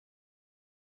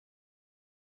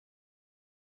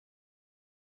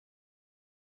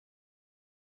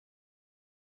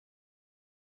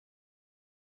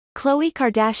Khloe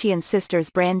Kardashian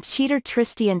sisters brand cheater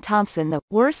Tristian Thompson the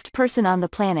worst person on the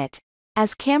planet,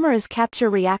 as cameras capture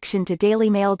reaction to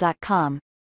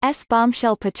DailyMail.com's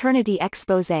bombshell paternity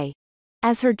exposé.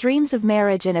 As her dreams of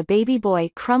marriage and a baby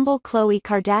boy crumble, Khloe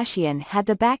Kardashian had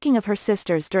the backing of her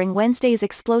sisters during Wednesday's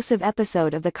explosive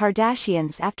episode of The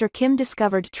Kardashians after Kim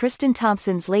discovered Tristan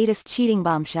Thompson's latest cheating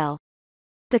bombshell.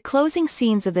 The closing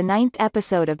scenes of the 9th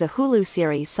episode of the Hulu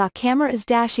series saw cameras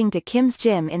dashing to Kim's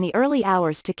gym in the early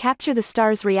hours to capture the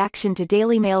star's reaction to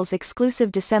Daily Mail's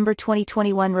exclusive December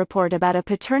 2021 report about a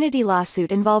paternity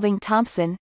lawsuit involving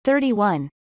Thompson, 31,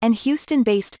 and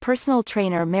Houston-based personal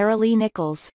trainer Marilee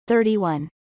Nichols, 31.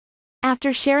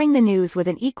 After sharing the news with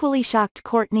an equally shocked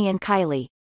Kourtney and Kylie,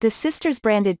 the sisters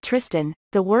branded Tristan,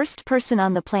 the worst person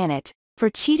on the planet, for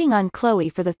cheating on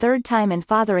Khloe for the third time and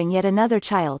fathering yet another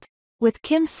child. With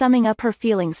Kim summing up her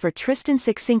feelings for Tristan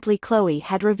succinctly, Khloe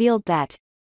had revealed that,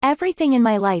 "Everything in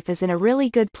my life is in a really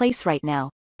good place right now,"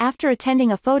 after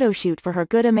attending a photo shoot for her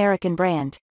Good American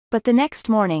brand. But the next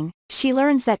morning, she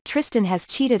learns that Tristan has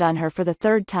cheated on her for the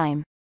third time.